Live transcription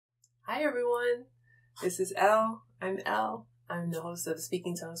Hi everyone, this is Elle. I'm Elle. I'm the host of the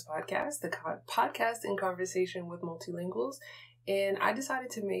Speaking Tongues podcast, the podcast in conversation with multilinguals. And I decided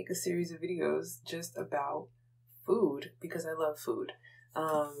to make a series of videos just about food because I love food.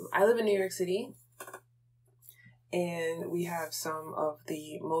 I live in New York City and we have some of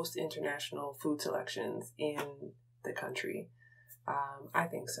the most international food selections in the country. I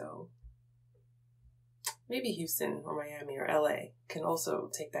think so. Maybe Houston or Miami or LA can also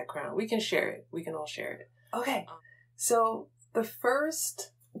take that crown. We can share it. We can all share it. Okay. So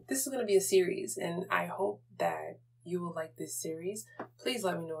this is going to be a series, and I hope that you will like this series. Please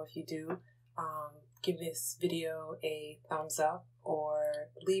let me know if you do. Give this video a thumbs up or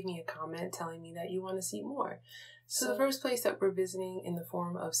leave me a comment telling me that you want to see more. So the first place that we're visiting in the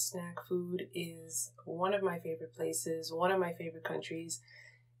form of snack food is one of my favorite places, one of my favorite countries,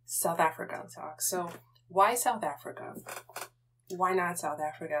 South Africa. So why South Africa? Why not South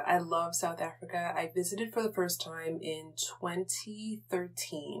Africa? I love South Africa. I visited for the first time in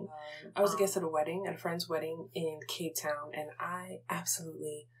 2013. I was a guest at a friend's wedding in Cape Town, and I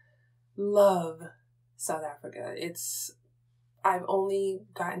absolutely love South Africa. I've only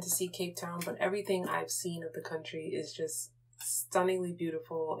gotten to see Cape Town, but everything I've seen of the country is just stunningly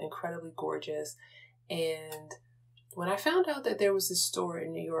beautiful, incredibly gorgeous, and when I found out that there was this store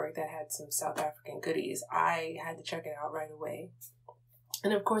in New York that had some South African goodies, I had to check it out right away.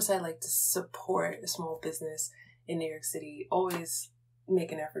 And of course, I like to support a small business in New York City, always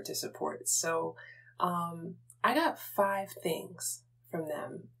make an effort to support. So I got 5 things from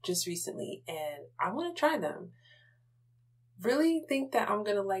them just recently, and I want to try them. Really think that I'm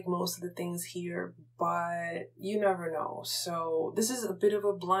going to like most of the things here, but you never know. So this is a bit of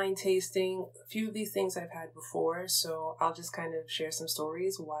a blind tasting. A few of these things I've had before, so I'll just kind of share some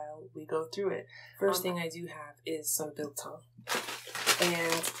stories while we go through it. First thing I do have is some biltong,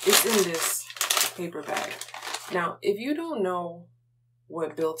 and it's in this paper bag. Now, if you don't know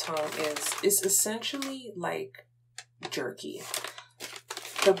what biltong is, it's essentially like jerky.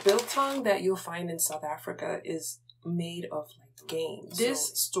 The biltong that you'll find in South Africa is made of like game.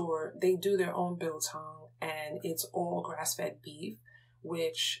 This store, they do their own biltong, and it's all grass-fed beef,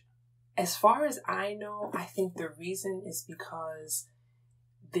 which as far as I know, I think the reason is because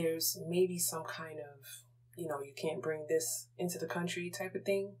there's maybe some kind of, you can't bring this into the country type of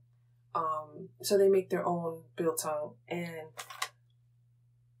thing. So they make their own biltong, and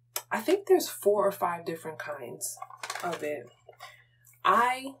I think there's 4 or 5 different kinds of it.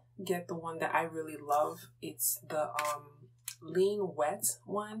 I get the one that I really love. It's the lean wet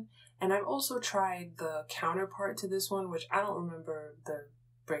one, and I've also tried the counterpart to this one, which I don't remember the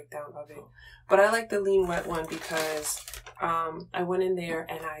breakdown of it, but I like the lean wet one because I went in there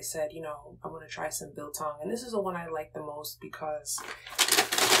and I said, I want to try some biltong, and this is the one I like the most because,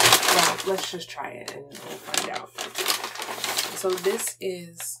 well, let's just try it and we'll find out. So this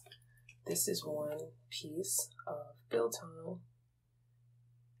is one piece of biltong.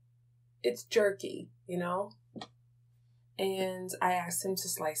 It's jerky, and I asked him to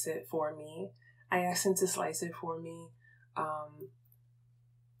slice it for me.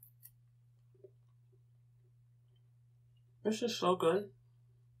 This is so good.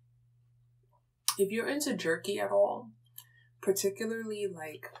 If you're into jerky at all, particularly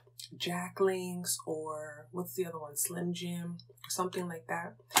like Jack Links or what's the other one, Slim Jim, something like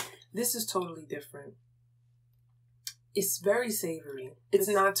that, this is totally different. It's very savory. It's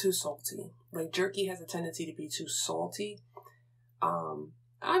not too salty. Like jerky has a tendency to be too salty.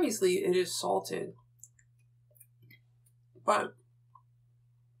 Obviously it is salted, but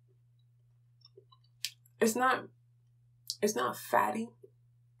it's not fatty.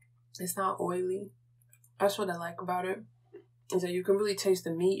 It's not oily. That's what I like about it, is that you can really taste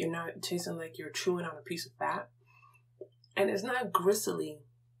the meat. You're not tasting like you're chewing on a piece of fat. And it's not gristly.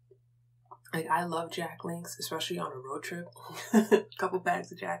 Like, I love Jack Links, especially on a road trip. A couple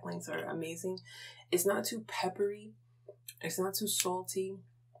bags of Jack Links are amazing. It's not too peppery. It's not too salty.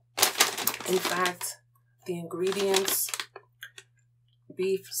 In fact, the ingredients,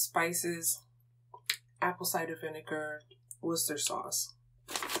 beef, spices, apple cider vinegar, Worcester sauce.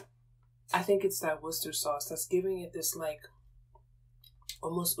 I think it's that Worcester sauce that's giving it this like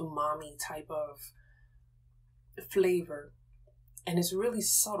almost umami type of flavor. And it's really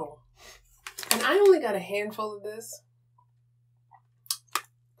subtle. And I only got a handful of this,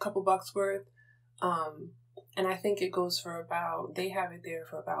 a couple bucks worth, and I think it goes for they have it there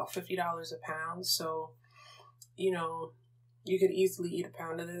for about $50 a pound, so, you could easily eat a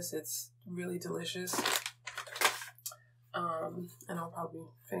pound of this. It's really delicious, and I'll probably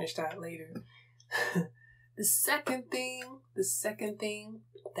finish that later. The second thing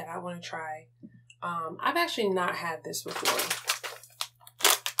that I want to try, I've actually not had this before.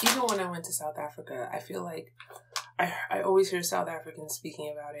 Even when I went to South Africa, I feel like I always hear South Africans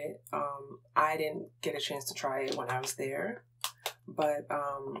speaking about it. I didn't get a chance to try it when I was there, but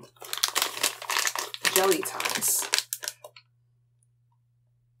jelly tots.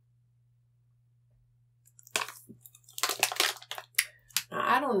 Now,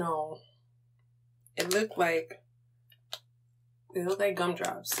 I don't know. They look like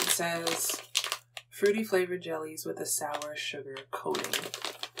gumdrops. It says fruity flavored jellies with a sour sugar coating.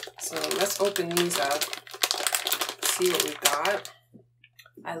 So let's open these up, see what we've got.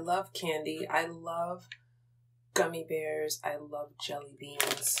 I love candy. I love gummy bears. I love jelly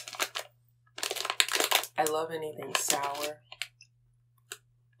beans. I love anything sour.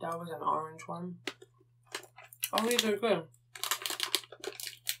 That was an orange one. Oh, these are good.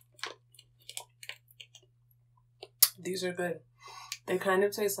 These are good. They kind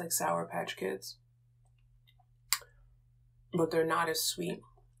of taste like Sour Patch Kids, but they're not as sweet.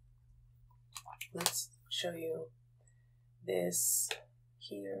 Let's show you this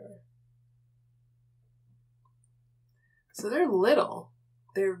here. So they're little.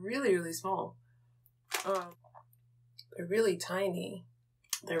 They're really, really small. They're really tiny.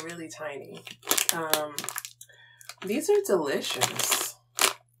 They're really tiny. These are delicious.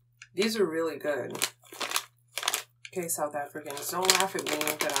 These are really good. Okay, South Africans, don't laugh at me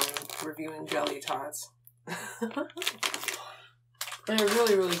that I'm reviewing jelly tots. They're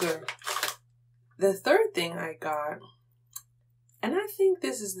really, really good. The third thing I got, and I think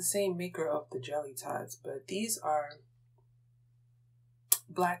this is the same maker of the jelly tots, but these are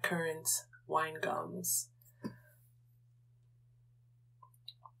blackcurrant wine gums.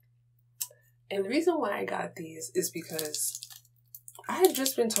 And the reason why I got these is because I had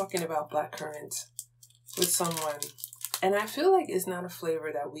just been talking about blackcurrant with someone, and I feel like it's not a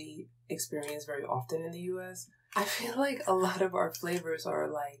flavor that we experience very often in the US. I feel like a lot of our flavors are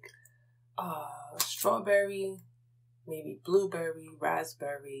like strawberry, maybe blueberry,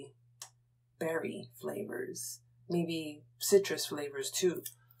 raspberry, berry flavors, maybe citrus flavors too.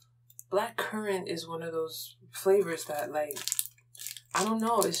 Blackcurrant is one of those flavors that, like, I don't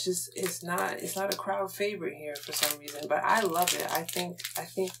know, it's not a crowd favorite here for some reason, but I love it. I think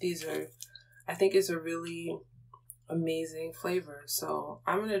it's a really amazing flavor. So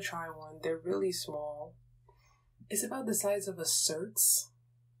I'm going to try one. They're really small. It's about the size of a Certs.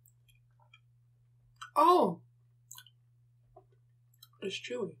 Oh! It's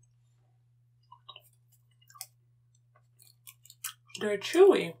chewy. They're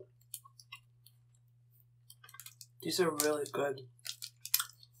chewy. These are really good.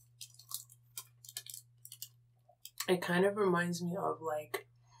 It kind of reminds me of like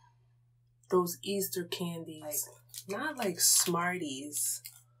those Easter candies, like, not like Smarties,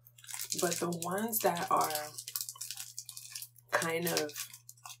 but the ones that are kind of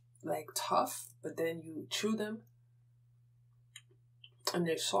like tough, but then you chew them and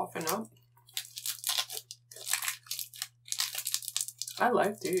they soften up. I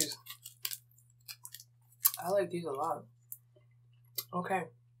like these. I like these a lot. Okay.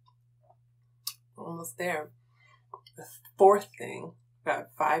 Almost there. The fourth thing.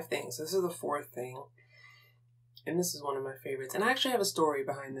 Got 5 things. This is the 4th thing. And this is one of my favorites. And I actually have a story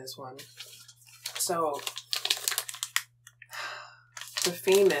behind this one. So, the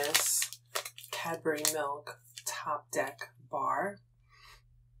famous Cadbury Milk Top Deck bar.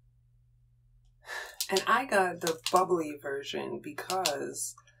 And I got the bubbly version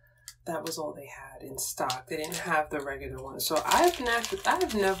because that was all they had in stock. They didn't have the regular one. So I've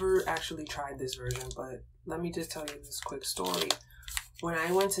never actually tried this version, but let me just tell you this quick story. When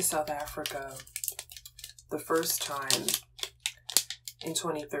I went to South Africa the first time in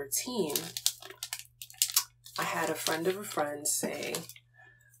 2013, I had a friend of a friend say,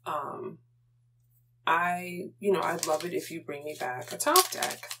 I'd love it if you bring me back a Top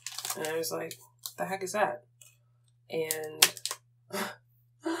Deck. And I was like, the heck is that? And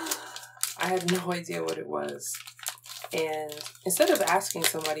I had no idea what it was. And instead of asking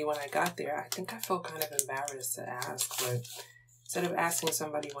somebody when I got there, I think I felt kind of embarrassed to ask, but instead of asking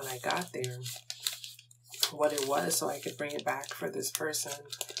somebody when I got there what it was so I could bring it back for this person,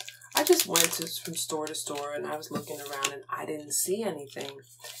 I just went from store to store and I was looking around and I didn't see anything.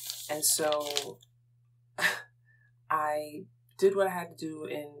 And so I did what I had to do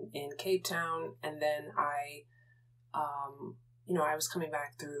in Cape Town, and then I was coming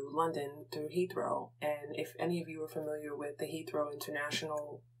back through London, through Heathrow. And if any of you are familiar with the Heathrow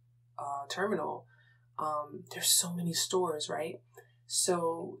International Terminal, there's so many stores, right?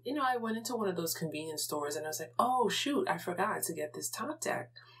 So, you know, I went into one of those convenience stores and I was like, oh, shoot, I forgot to get this Top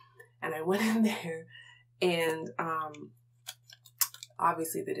Deck. And I went in there and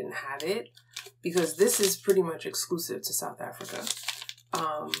obviously they didn't have it because this is pretty much exclusive to South Africa.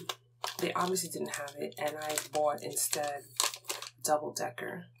 They obviously didn't have it, and I bought instead double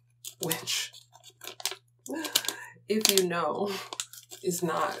decker, which, if you know, is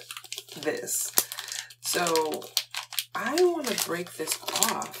not this. So I want to break this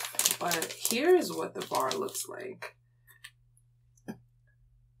off, but here's what the bar looks like.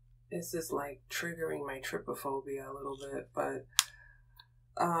 This is like triggering my trypophobia a little bit, but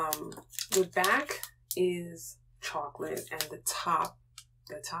the back is chocolate and the top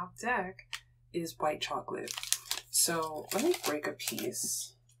deck is white chocolate. So let me break a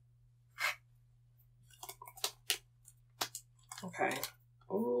piece. Okay.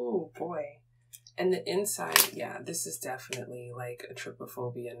 Oh boy. And the inside, yeah, this is definitely like a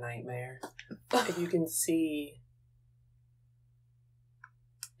trypophobia nightmare. If you can see,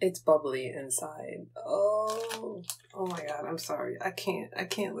 it's bubbly inside. Oh my God, I'm sorry. I can't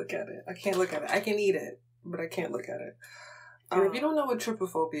look at it. I can't look at it. I can eat it, but I can't look at it. And if you don't know what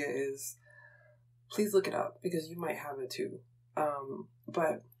trypophobia is, please look it up because you might have it too.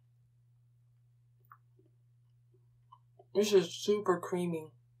 But this is super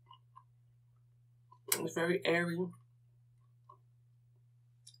creamy. It's very airy.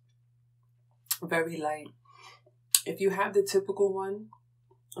 Very light. If you have the typical one,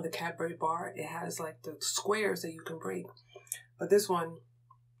 the Cadbury bar, it has like the squares that you can break. But this one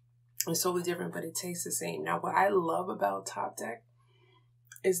is totally different, but it tastes the same. Now, what I love about Top Deck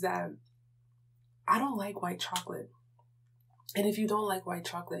is that I don't like white chocolate. And if you don't like white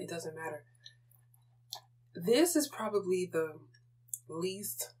chocolate, it doesn't matter. This is probably the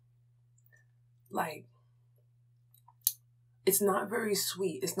least, like, it's not very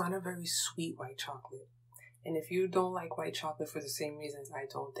sweet. It's not a very sweet white chocolate. And if you don't like white chocolate for the same reasons I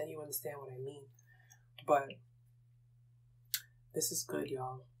don't, then you understand what I mean. But this is good,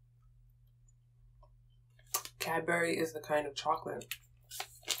 y'all. Cadbury is the kind of chocolate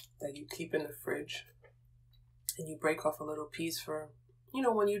that you keep in the fridge and you break off a little piece for, you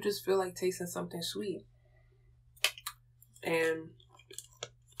know, when you just feel like tasting something sweet. And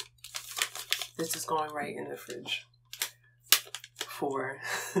this is going right in the fridge for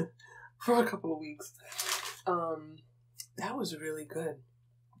a couple of weeks. That was really good.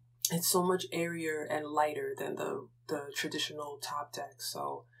 It's so much airier and lighter than the traditional Top Deck.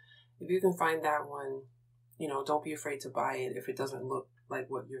 So if you can find that one, you know, don't be afraid to buy it if it doesn't look like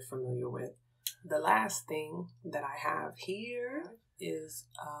what you're familiar with. The last thing that I have here is,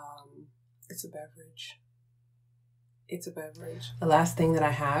 it's a beverage. It's a beverage. The last thing that I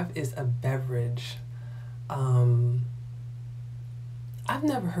have is a beverage. I've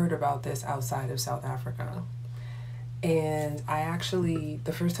never heard about this outside of South Africa. And I actually,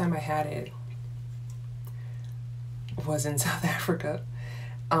 the first time I had it was in South Africa.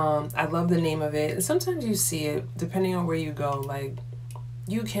 I love the name of it. And sometimes you see it, depending on where you go, like,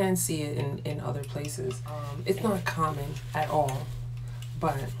 you can see it in other places. It's not common at all,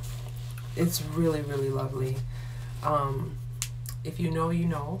 but it's really, really lovely. If you know, you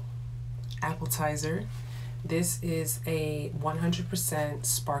know. Appetizer. This is a 100%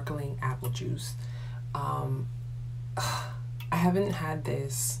 sparkling apple juice. I haven't had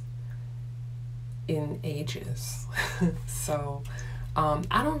this in ages. So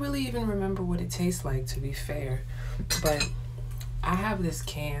I don't really even remember what it tastes like, to be fair. But I have this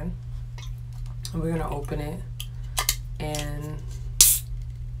can. And we're gonna open it and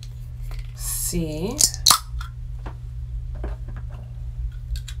see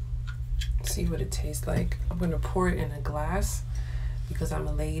what it tastes like. I'm gonna pour it in a glass because I'm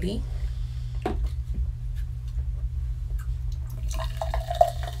a lady.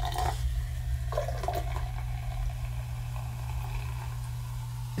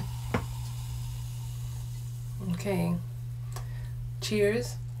 Okay,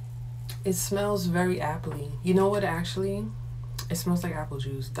 cheers. It smells very appley. You know what, actually? It smells like apple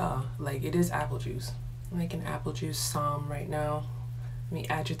juice, duh. Like, it is apple juice. I'm making apple juice som right now. Let me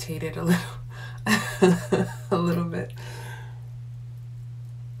agitate it a little, a little bit.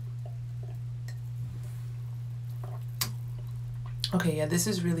 Okay, yeah, this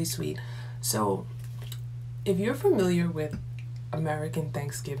is really sweet. So, if you're familiar with American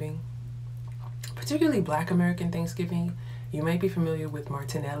Thanksgiving, particularly Black American Thanksgiving, you might be familiar with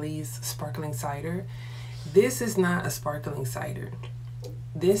Martinelli's sparkling cider. This is not a sparkling cider.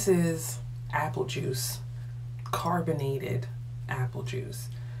 This is apple juice, carbonated apple juice.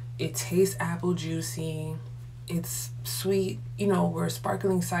 It tastes apple juicy. It's sweet, you know, where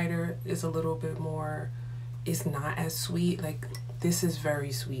sparkling cider is a little bit more, it's not as sweet. Like, this is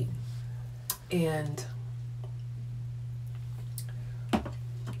very sweet. And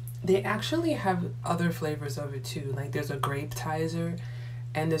they actually have other flavors of it too. Like, there's a grape tizer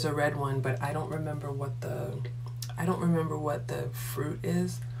and there's a red one, but I don't remember what the fruit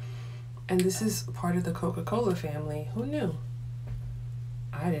is. And this is part of the Coca-Cola family. Who knew?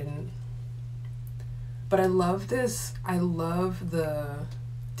 I didn't. But I love this. I love the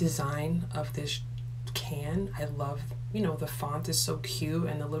design of this can. I love, you know, the font is so cute,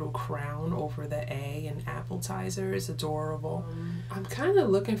 and the little crown over the A and appetizer is adorable. I'm kind of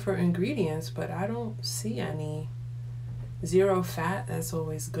looking for ingredients, but I don't see any. 0 fat, that's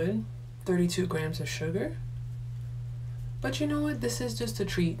always good. 32 grams of sugar. But you know what? This is just a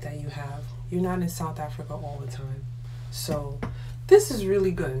treat that you have. You're not in South Africa all the time. So this is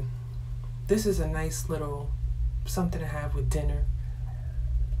really good. This is a nice little something to have with dinner.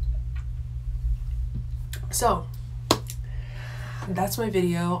 So that's my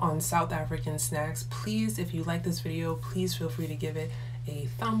video on South African snacks. Please, if you like this video, please feel free to give it a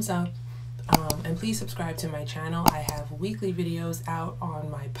thumbs up. And please subscribe to my channel. I have weekly videos out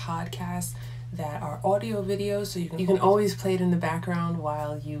on my podcast that are audio videos, so you can always play it in the background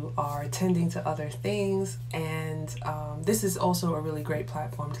while you are tending to other things. And this is also a really great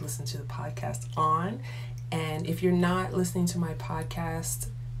platform to listen to the podcast on. And if you're not listening to my podcast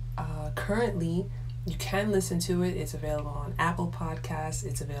currently, you can listen to it. It's available on Apple Podcasts.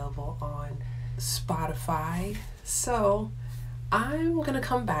 It's available on Spotify. So I'm gonna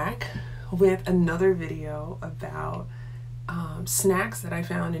come back with another video about snacks that I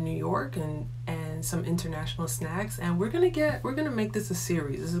found in New York and some international snacks, and we're gonna make this a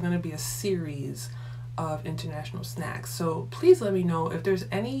series. This is gonna be a series of international snacks. So please let me know if there's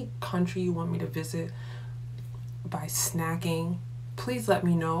any country you want me to visit by snacking. Please let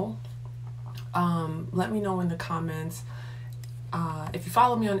me know. Let me know in the comments. If you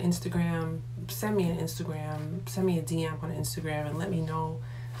follow me on Instagram, send me a DM on Instagram and let me know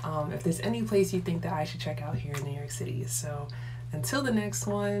if there's any place you think that I should check out here in New York City. So until the next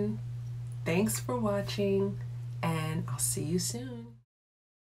one, thanks for watching, and I'll see you soon.